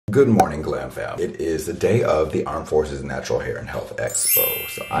Good morning, Glam Fam. It is the day of the Armed Forces Natural Hair and Health Expo,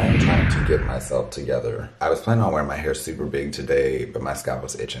 so I am trying to get myself together. I was planning on wearing my hair super big today, but my scalp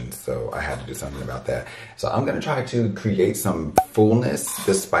was itching, so I had to do something about that. So I'm gonna try to create some fullness,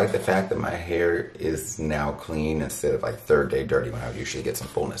 despite the fact that my hair is now clean instead of like third day dirty when I would usually get some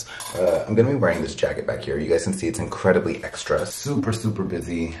fullness. I'm gonna be wearing this jacket back here. You guys can see it's incredibly extra, super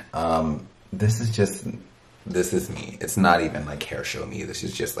busy. This is me. It's not even like hair show me. This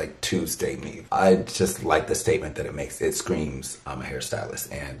is just like Tuesday me. I just like the statement that it makes. It screams, I'm a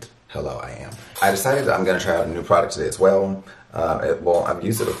hairstylist, and hello, I am. I decided that I'm gonna try out a new product today as well. Well, I've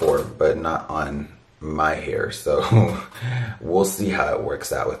used it before, but not on my hair, so we'll see how it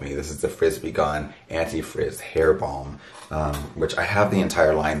works out with me. This is the Frizz-Be Gone Anti-Frizz Hair Balm, which I have the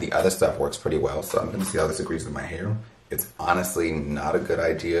entire line. The other stuff works pretty well, so I'm gonna see how this agrees with my hair. It's honestly not a good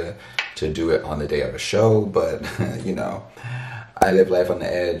idea to do it on the day of a show, but you know, I live life on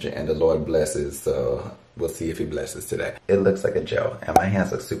the edge and the Lord blesses, so we'll see if he blesses today. It looks like a gel and my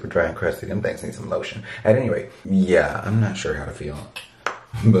hands look super dry and crusty. Them things need some lotion. At any rate, yeah, I'm not sure how to feel,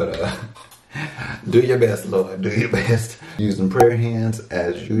 but do your best, Lord, do your best. Using prayer hands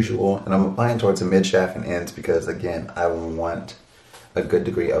as usual, and I'm applying towards the mid shaft and ends because again, I want a good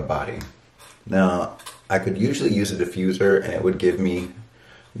degree of body. Now, I could usually use a diffuser and it would give me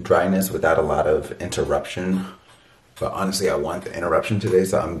dryness without a lot of interruption. But honestly, I want the interruption today,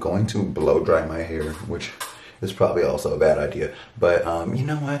 so I'm going to blow dry my hair, which is probably also a bad idea. But you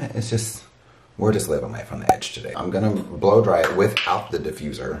know what? It's just, we're just living life on the edge today. I'm gonna blow dry it without the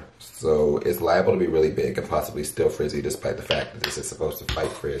diffuser. So it's liable to be really big and possibly still frizzy despite the fact that this is supposed to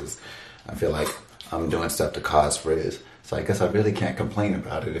fight frizz. I feel like I'm doing stuff to cause frizz. So I guess I really can't complain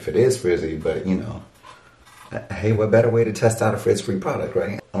about it if it is frizzy, but you know, hey, what better way to test out a frizz-free product,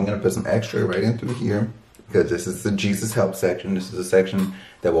 right? I'm gonna put some extra right in through here because this is the Jesus Help section. This is a section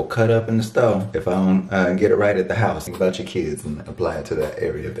that will cut up in the stove if I don't get it right at the house. Think about your kids and apply it to that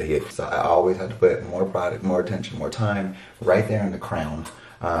area of the head. So I always have to put more product, more attention, more time right there in the crown,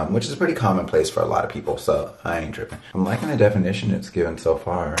 which is pretty commonplace for a lot of people, so I ain't tripping. I'm liking the definition it's given so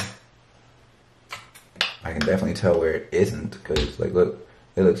far. I can definitely tell where it isn't because, like, look,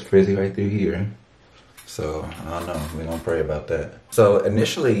 it looks frizzy right through here. So, I don't know, we're gonna pray about that. So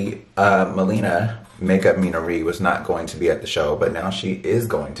initially, Melina, Makeup Minari, was not going to be at the show, but now she is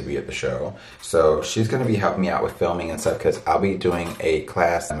going to be at the show. So she's gonna be helping me out with filming and stuff because I'll be doing a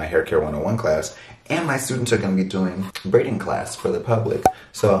class, my Hair Care 101 class, and my students are gonna be doing braiding class for the public.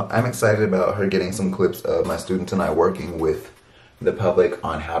 So I'm excited about her getting some clips of my students and I working with the public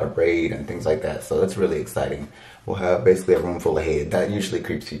on how to braid and things like that. So that's really exciting. We'll have basically a room full of head. That usually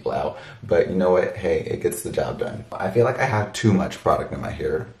creeps people out, but you know what? Hey, it gets the job done. I feel like I have too much product in my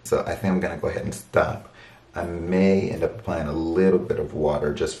hair, so I think I'm gonna go ahead and stop. I may end up applying a little bit of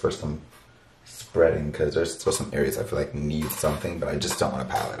water just for some spreading because there's still some areas I feel like need something, but I just don't want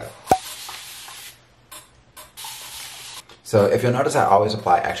to pile it up. So if you'll notice, I always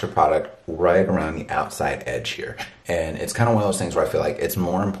apply extra product right around the outside edge here. And it's kind of one of those things where I feel like it's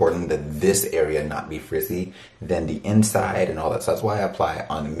more important that this area not be frizzy than the inside and all that. So that's why I apply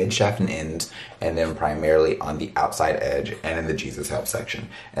on the mid shaft and ends, and then primarily on the outside edge and in the Jesus Help section.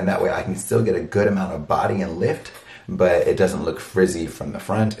 And that way I can still get a good amount of body and lift, but it doesn't look frizzy from the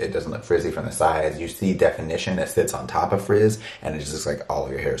front. It doesn't look frizzy from the sides. You see definition that sits on top of frizz, and it just looks like all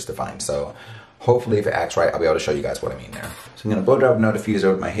of your hair is defined. So hopefully if it acts right, I'll be able to show you guys what I mean there. So I'm gonna blow dry with no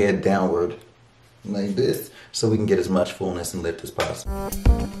diffuser with my head downward like this so we can get as much fullness and lift as possible.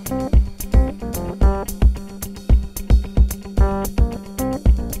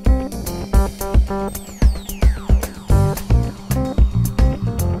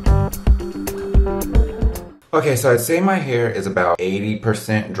 Okay, so I'd say my hair is about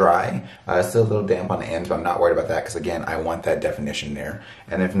 80% dry. Still a little damp on the ends, but I'm not worried about that because again, I want that definition there.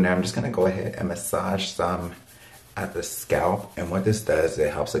 And then from there, I'm just gonna go ahead and massage some at the scalp. And what this does,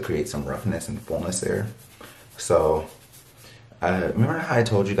 it helps to create some roughness and fullness there. So, remember how I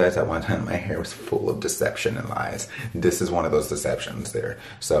told you guys that one time my hair was full of deception and lies? This is one of those deceptions there.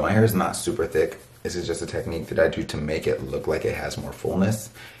 So my hair is not super thick. This is just a technique that I do to make it look like it has more fullness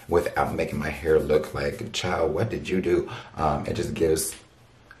without making my hair look like, child, what did you do? It just gives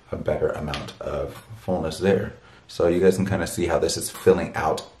a better amount of fullness there. So you guys can kind of see how this is filling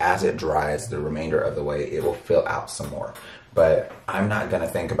out as it dries the remainder of the way. It will fill out some more. But I'm not gonna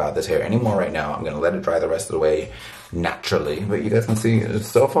think about this hair anymore right now. I'm gonna let it dry the rest of the way naturally. But you guys can see,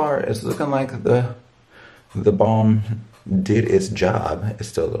 so far, it's looking like the balm did its job. It's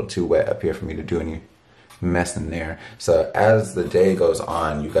still a little too wet up here for me to do any messing there. So as the day goes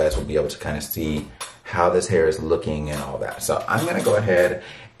on, you guys will be able to kind of see how this hair is looking and all that. So I'm gonna go ahead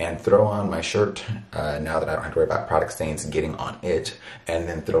and throw on my shirt now that I don't have to worry about product stains getting on it, and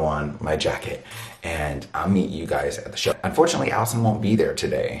then throw on my jacket. And I'll meet you guys at the show. Unfortunately, Allison won't be there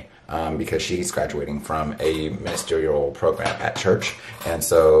today because she's graduating from a ministerial program at church. And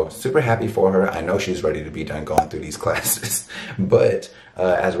so super happy for her. I know she's ready to be done going through these classes, but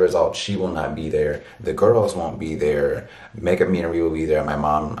as a result, she will not be there. The girls won't be there. Makeup Meanery will be there. My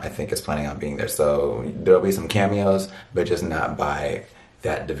mom, I think, is planning on being there. So there'll be some cameos, but just not by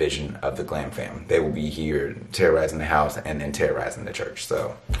that division of the Glam fam. They will be here terrorizing the house and then terrorizing the church.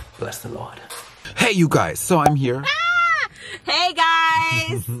 So bless the Lord. Hey, you guys. So I'm here. Hey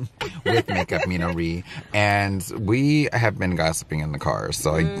guys! With Makeup Meanery, and we have been gossiping in the car,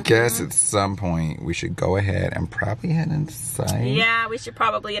 so I guess at some point we should go ahead and probably head inside. Yeah, we should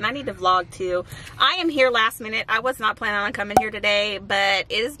probably, and I need to vlog too. I am here last minute. I was not planning on coming here today, but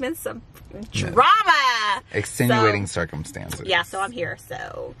it has been some drama. Extenuating circumstances. Yeah, so I'm here,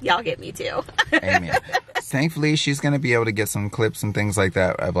 so y'all get me too. Amen. Thankfully, she's going to be able to get some clips and things like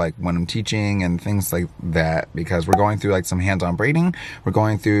that of like when I'm teaching and things like that, because we're going through like some hands-on braiding. We're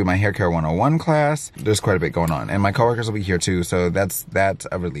going through my hair care 101 class. There's quite a bit going on, and my coworkers will be here too, so that's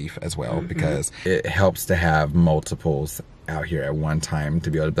a relief as well, because it helps to have multiples out here at one time to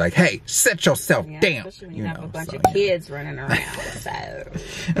be able to be like, hey, sit yourself down. Especially when you have a bunch of kids running around. So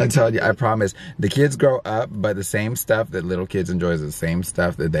I told you, I promise, the kids grow up, but the same stuff that little kids enjoy is the same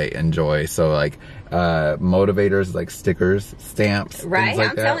stuff that they enjoy. So like motivators, like stickers, stamps, right? things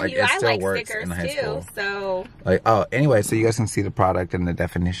like I'm that. telling Like you, it I still like works stickers in high too. school. So like, oh, anyway, so you guys can see the product and the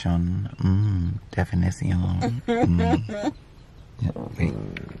definition. Definition. Yeah, wait.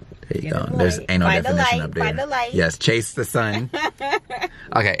 There you go. There's ain't no definition up there. By the light. Yes, chase the sun.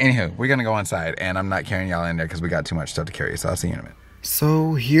 Okay, anywho, we're gonna go inside, and I'm not carrying y'all in there because we got too much stuff to carry, so I'll see you in a minute.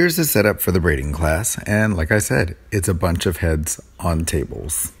 So here's the setup for the braiding class, and like I said, it's a bunch of heads on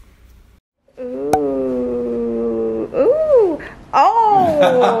tables. ooh,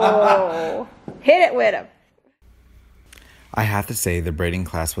 oh, hit it with him. I have to say the braiding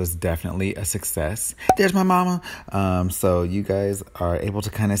class was definitely a success. There's my mama. So you guys are able to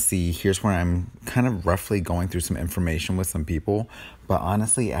kind of see, here's where I'm kind of roughly going through some information with some people. But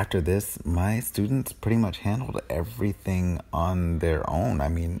honestly, after this, my students pretty much handled everything on their own. I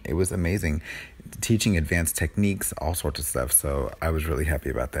mean, it was amazing. Teaching advanced techniques, all sorts of stuff. So I was really happy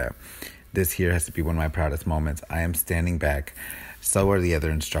about that. This here has to be one of my proudest moments. I am standing back. So are the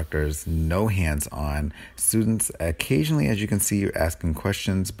other instructors, no hands on. Students, occasionally, as you can see, you're asking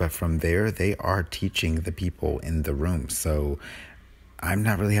questions, but from there, they are teaching the people in the room. So I'm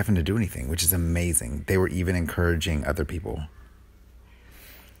not really having to do anything, which is amazing. They were even encouraging other people.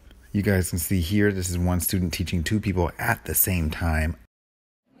 You guys can see here, this is one student teaching two people at the same time.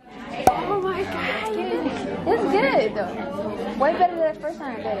 Oh my God, it's good. Way better than the first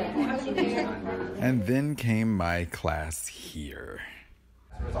time I did it. And then came my class here.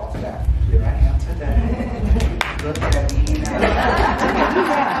 Look at me now.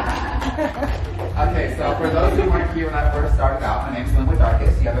 Okay, so for those who weren't here when I first started out, my name's Linwood. You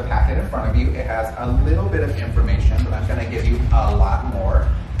have a packet in front of you. It has a little bit of information, but I'm going to give you a lot more.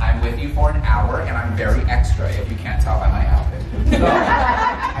 I'm with you for an hour, and I'm very extra, if you can't tell by my outfit. So,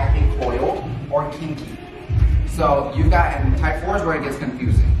 I think foil or kinky. So, you've got, and type 4 is where it gets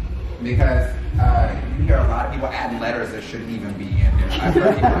confusing, because you hear a lot of people adding letters that shouldn't even be in here. I've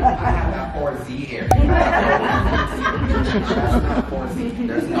heard people like, I have that 4Z area. That's not 4Z.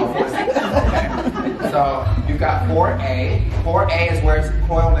 There's no 4Z. Okay. So you've got 4A. 4A is where it's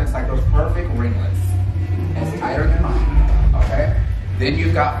coiled and it's like those perfect ringlets. It's tighter than mine. Okay? Then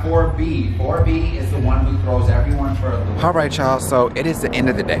you've got 4B. 4B is the one who throws everyone for a loop. All right, y'all. So it is the end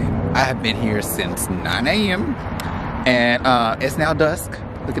of the day. I have been here since 9 a.m. and it's now dusk.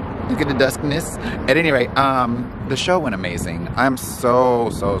 Look at the duskiness. At any rate, the show went amazing. I'm so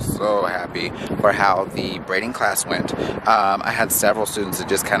happy for how the braiding class went. I had several students that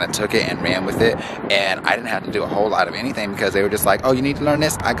just kind of took it and ran with it, and I didn't have to do a whole lot of anything because they were just like, oh, you need to learn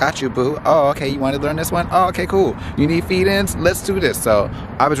this? I got you, boo. Oh, okay, you want to learn this one? Oh, okay, cool. You need feed-ins? Let's do this. So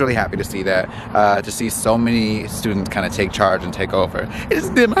I was really happy to see that, to see so many students kind of take charge and take over. It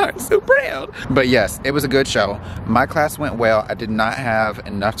just did my heart so proud. But yes, it was a good show. My class went well. I did not have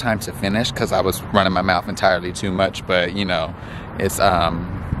enough time to finish because I was running my mouth entirely too much, but you know, it's I'm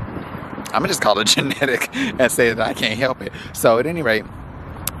gonna just call it genetic and say that I can't help it. So at any rate,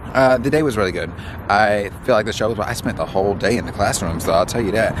 The day was really good. I feel like the show was, I spent the whole day in the classroom, so I'll tell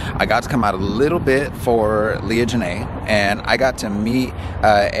you that. I got to come out a little bit for Leah Janae, and I got to meet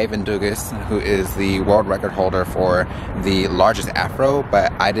Avon Dugas, who is the world record holder for the largest afro,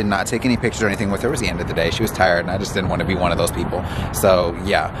 but I did not take any pictures or anything with her. It was the end of the day. She was tired, and I just didn't want to be one of those people. So,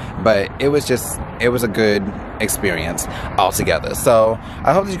 yeah. But it was a good experience altogether. So,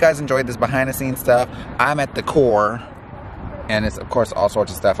 I hope that you guys enjoyed this behind-the-scenes stuff. I'm at the core. And it's, of course, all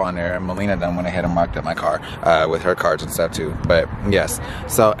sorts of stuff on there. Melina done went ahead and marked up my car with her cards and stuff, too. But, yes.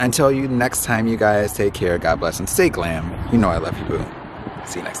 So, until next time, you guys, take care. God bless and stay glam. You know I love you, boo.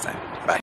 See you next time.